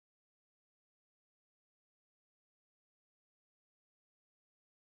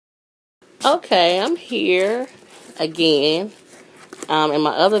Okay, I'm here again. In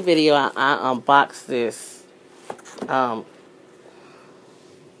my other video, I unboxed this.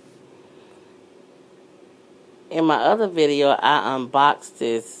 In my other video, I unboxed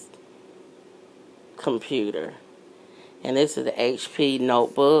this computer, and this is the HP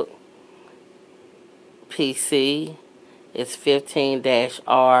notebook PC. It's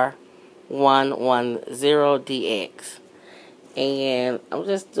 15R110DX, and I'm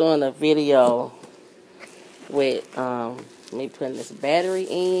just doing a video with me putting this battery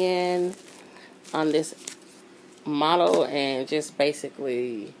in on this model and just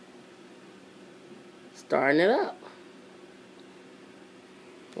basically starting it up.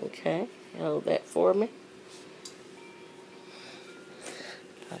 Okay, hold that for me.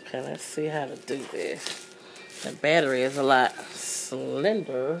 Okay, let's see how to do this. The battery is a lot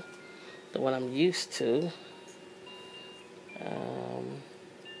slender than what I'm used to.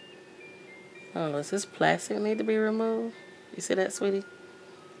 Oh, does this plastic need to be removed? You see that, sweetie?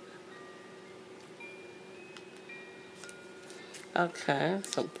 Okay,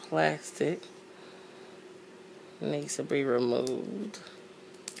 some plastic needs to be removed.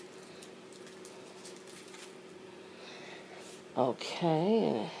 Okay,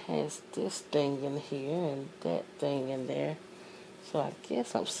 and it has this thing in here and that thing in there. So I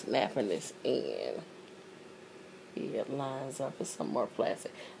guess I'm snapping this in. Yeah, it lines up. It's some more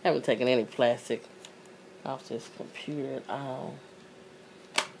plastic. I haven't taken any plastic off this computer at all.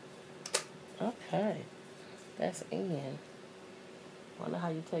 Okay, that's in. Wonder how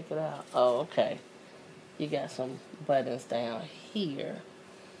you take it out. Oh, okay. You got some buttons down here.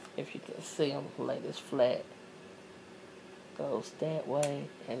 If you can see them, lay this flat. Goes that way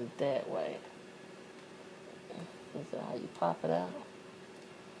and that way. Is that how you pop it out?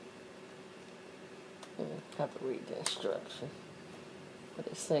 Have to read the instruction. But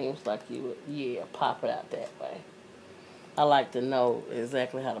it seems like you would, yeah, pop it out that way. I like to know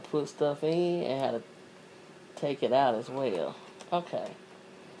exactly how to put stuff in and how to take it out as well. Okay.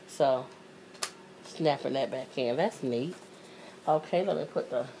 So, snapping that back in. That's neat. Okay, let me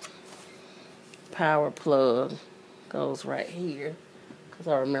put the power plug. Goes right here. Because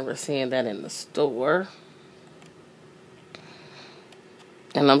I remember seeing that in the store.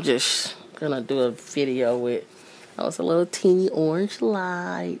 And I'm just going to do a video with, oh, it's a little teeny orange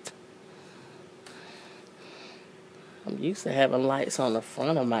light. I'm used to having lights on the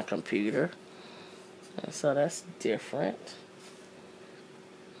front of my computer. And so that's different.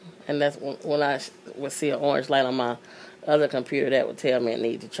 And that's when I would see an orange light on my other computer, that would tell me it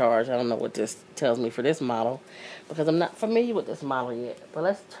needs to charge. I don't know what this tells me for this model because I'm not familiar with this model yet. But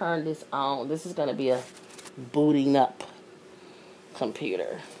let's turn this on. This is going to be a booting up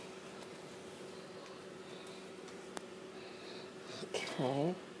computer.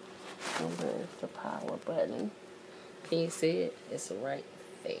 Okay. And there's the power button. Can you see it? It's right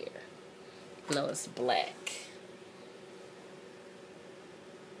there. No, it's black.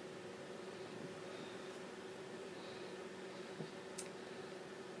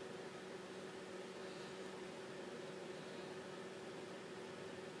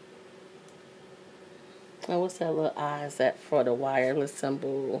 And what's that little eye? Is that for the wireless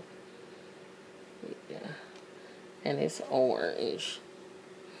symbol? Yeah. And it's orange.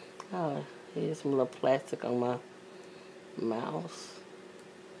 Oh, here's some little plastic on my mouse.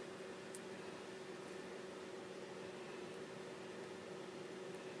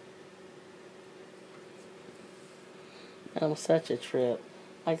 I'm such a trip.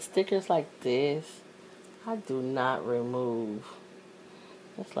 Like stickers like this, I do not remove.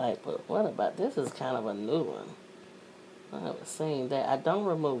 It's like, but what about this? Is kind of a new one. I haven't seen that. I don't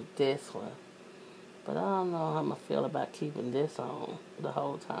remove this one, but I don't know how I'm gonna feel about keeping this on the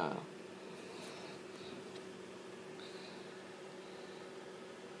whole time.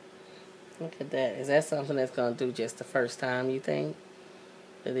 Look at that. Is that something that's gonna do just the first time, you think?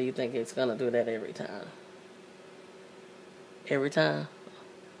 Or do you think it's gonna do that every time? Every time?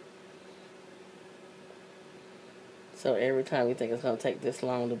 So every time you think it's going to take this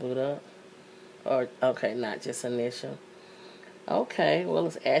long to boot up? Or, okay, not just initial. Okay, well,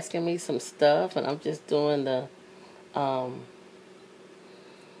 it's asking me some stuff, and I'm just doing the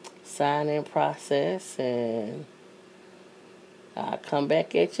sign-in process, and I'll come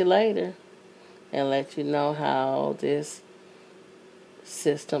back at you later and let you know how this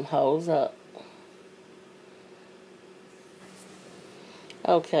system holds up.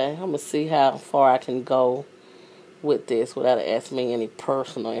 Okay, I'm going to see how far I can go with this without it asking me any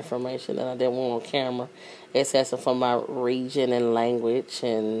personal information that I didn't want on camera. It's asking for my region and language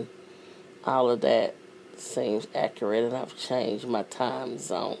and all of that Seems accurate, and I've changed my time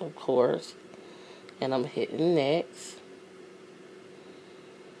zone, of course. And I'm hitting next.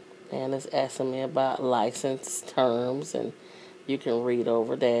 And it's asking me about license terms, and you can read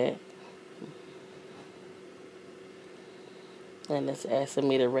over that. And it's asking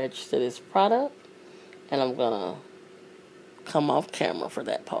me to register this product, and I'm gonna come off camera for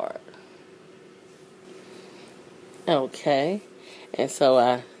that part. Okay, and so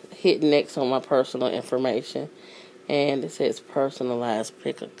I hit next on my personal information, and it says personalized,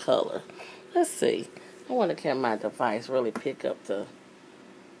 pick a color. Let's see. I wonder can my device really pick up the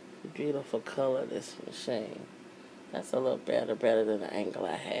beautiful color of this machine. That's a little better than the angle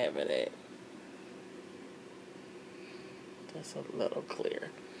I have it at. That's a little clearer.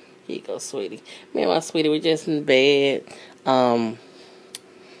 Here you go, sweetie. Me and my sweetie, we just in bed,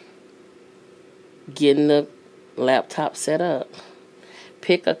 getting the laptop set up.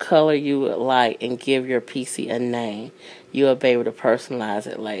 Pick a color you would like and give your PC a name. You'll be able to personalize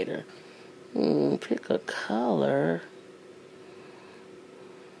it later. Pick a color.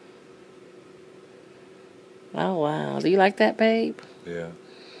 Oh, wow. Do you like that, babe? Yeah.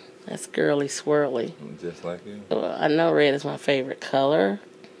 That's girly swirly. Just like you. Well, I know red is my favorite color.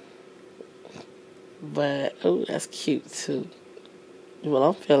 But, oh, that's cute, too. Well,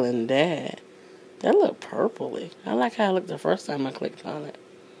 I'm feeling that. That look purpley. I like how it looked the first time I clicked on it.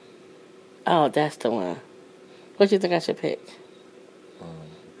 Oh, that's the one. What do you think I should pick?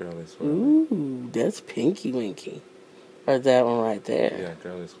 Girly swirly. Ooh, that's Pinky Winky. Or that one right there. Yeah,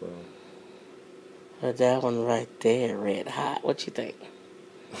 girly swirly. Or that one right there, red hot. What you think?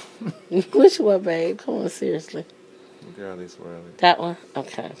 Which one, babe? Come on, seriously. Girly swirly. That one?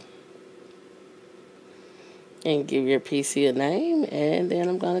 Okay. And give your PC a name, and then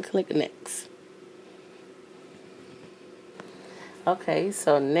I'm going to click next. Okay,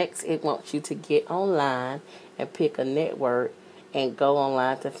 so next it wants you to get online and pick a network and go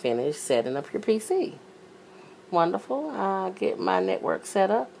online to finish setting up your PC. Wonderful. I'll get my network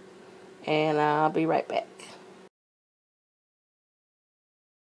set up, and I'll be right back.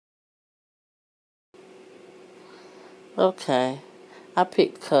 Okay, I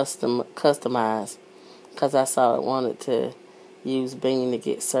picked customize because I saw it wanted to use Bing to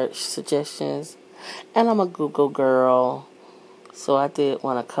get search suggestions, and I'm a Google girl, so I did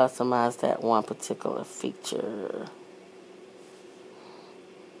want to customize that one particular feature.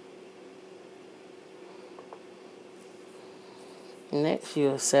 Next,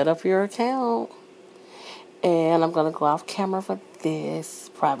 you'll set up your account, and I'm going to go off camera for this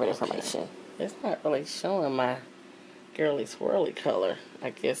private information. It's not really showing my girly swirly color,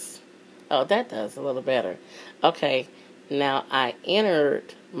 I guess. Oh, that does a little better. Okay, now I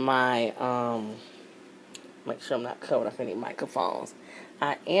entered my, make sure I'm not covering up any microphones.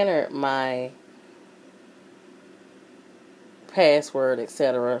 I entered my password,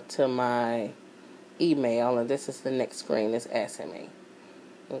 etc., to my email, and this is the next screen it's asking me.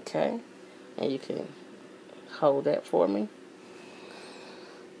 Okay, and you can hold that for me.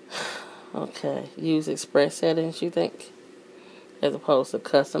 Okay, use express settings, you think, as opposed to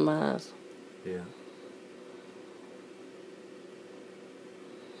customize? Yeah.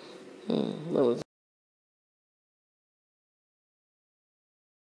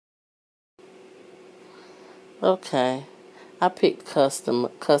 Okay, I picked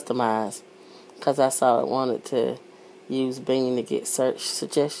customize because I saw it wanted to use Bing to get search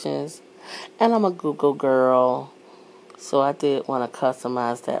suggestions, and I'm a Google girl, so I did want to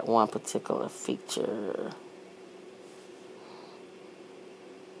customize that one particular feature.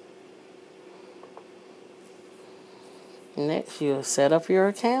 Next, you'll set up your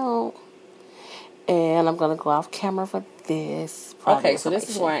account, and I'm going to go off camera for this. Okay, so this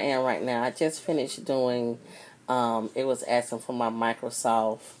is where I am right now. I just finished doing, it was asking for my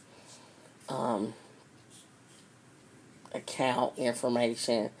Microsoft account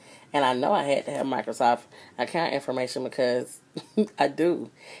information, and I know I had to have Microsoft account information because I do,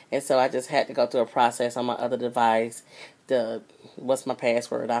 and so I just had to go through a process on my other device. What's my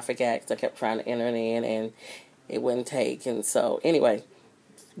password? I forgot because I kept trying to enter it in, and it wouldn't take. And so anyway,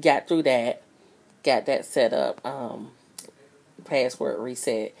 got through that, got that set up, password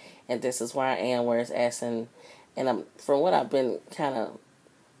reset, and this is where I am, where it's asking, and from what I've been kind of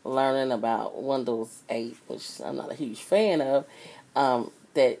learning about Windows 8, which I'm not a huge fan of,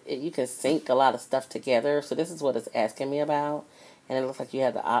 that you can sync a lot of stuff together. So this is what it's asking me about, and it looks like you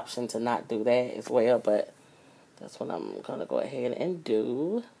have the option to not do that as well, but that's what I'm going to go ahead and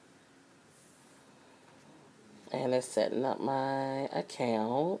do. And it's setting up my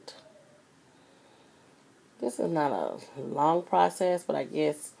account. This is not a long process, but I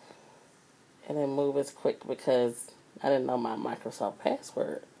guess and then move as quick because I didn't know my Microsoft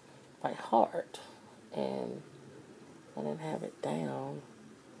password by heart, and I didn't have it down.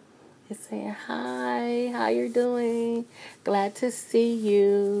 It's saying, hi, how you doing? Glad to see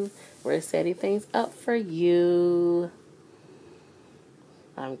you. We're setting things up for you.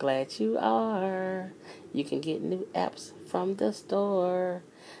 I'm glad you are. You can get new apps from the store.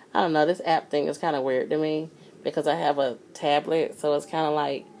 I don't know, this app thing is kind of weird to me because I have a tablet, so it's kind of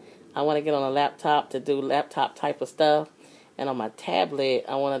like I want to get on a laptop to do laptop type of stuff. And on my tablet,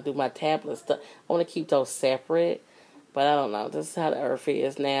 I want to do my tablet stuff. I want to keep those separate. But I don't know. This is how the earth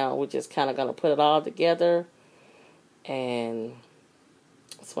is now. We're just kind of going to put it all together. And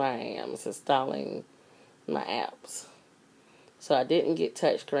that's where I am. It's installing my apps. So I didn't get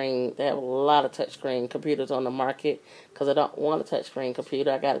touchscreen. They have a lot of touchscreen computers on the market because I don't want a touchscreen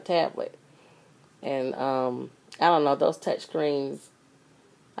computer. I got a tablet. And I don't know. Those touchscreens,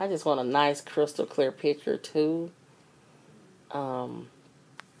 I just want a nice crystal clear picture too.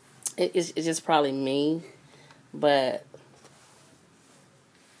 It's just probably me. But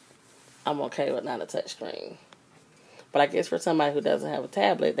I'm okay with not a touchscreen. But I guess for somebody who doesn't have a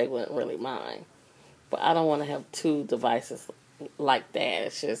tablet, they wouldn't really mind. But I don't want to have two devices like that.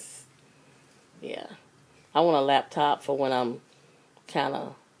 It's just, yeah. I want a laptop for when I'm kind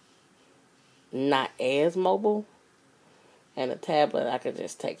of not as mobile. And a tablet, I could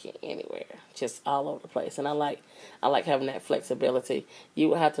just take it anywhere. Just all over the place. And I like having that flexibility. You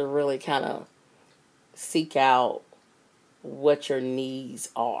would have to really kind of seek out what your needs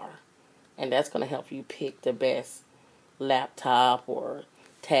are, and that's going to help you pick the best laptop or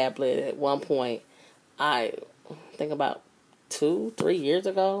tablet. At one point, I think about 2-3 years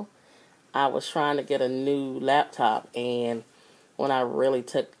ago, I was trying to get a new laptop, and when I really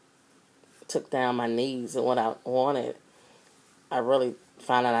took down my needs and what I wanted, I really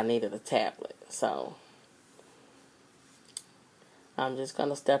found out I needed a tablet. So I'm just going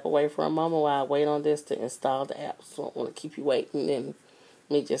to step away for a moment while I wait on this to install the app. So I don't want to keep you waiting and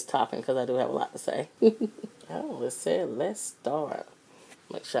me just talking because I do have a lot to say. Oh, it said, let's start.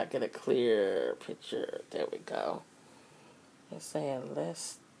 Make sure I get a clear picture. There we go. It's saying,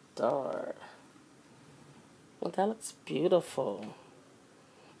 let's start. Well, that looks beautiful.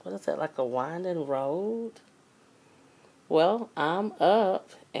 What is that, like a winding road? Well, I'm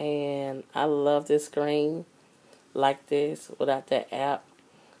up, and I love this screen. Like this without that app.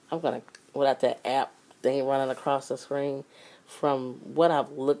 Without that app thing running across the screen. From what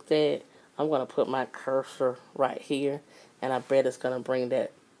I've looked at, I'm gonna put my cursor right here, and I bet it's gonna bring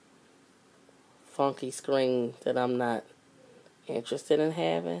that funky screen that I'm not interested in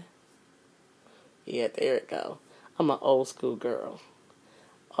having. Yeah, there it go. I'm an old school girl.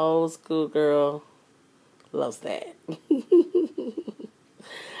 Old school girl loves that.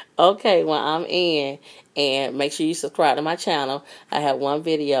 Okay, well, I'm in, and make sure you subscribe to my channel. I have one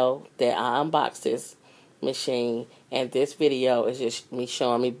video that I unboxed this machine, and this video is just me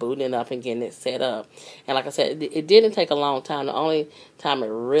showing me booting it up and getting it set up. And like I said, it didn't take a long time. The only time it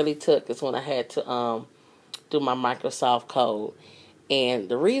really took is when I had to do my Microsoft code. And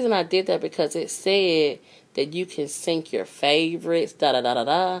the reason I did that because it said that you can sync your favorites,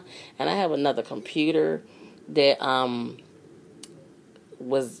 da-da-da-da-da. And I have another computer that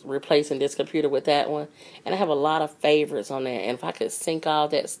was replacing this computer with that one, and I have a lot of favorites on there, and if I could sync all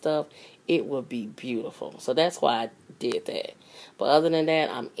that stuff, it would be beautiful. So that's why I did that. But other than that,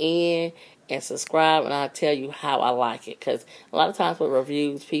 I'm in, and subscribe, and I'll tell you how I like it, because a lot of times with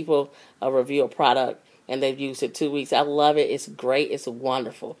reviews, people review a product and they've used it 2 weeks. I love it. It's great. It's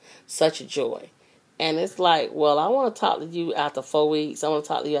wonderful. Such a joy. And it's like, well, I want to talk to you after 4 weeks. I want to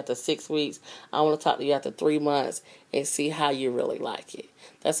talk to you after 6 weeks. I want to talk to you after 3 months and see how you really like it.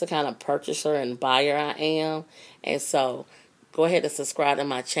 That's the kind of purchaser and buyer I am. And so go ahead and subscribe to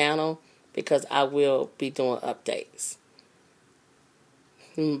my channel because I will be doing updates.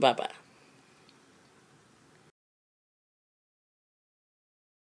 Bye-bye.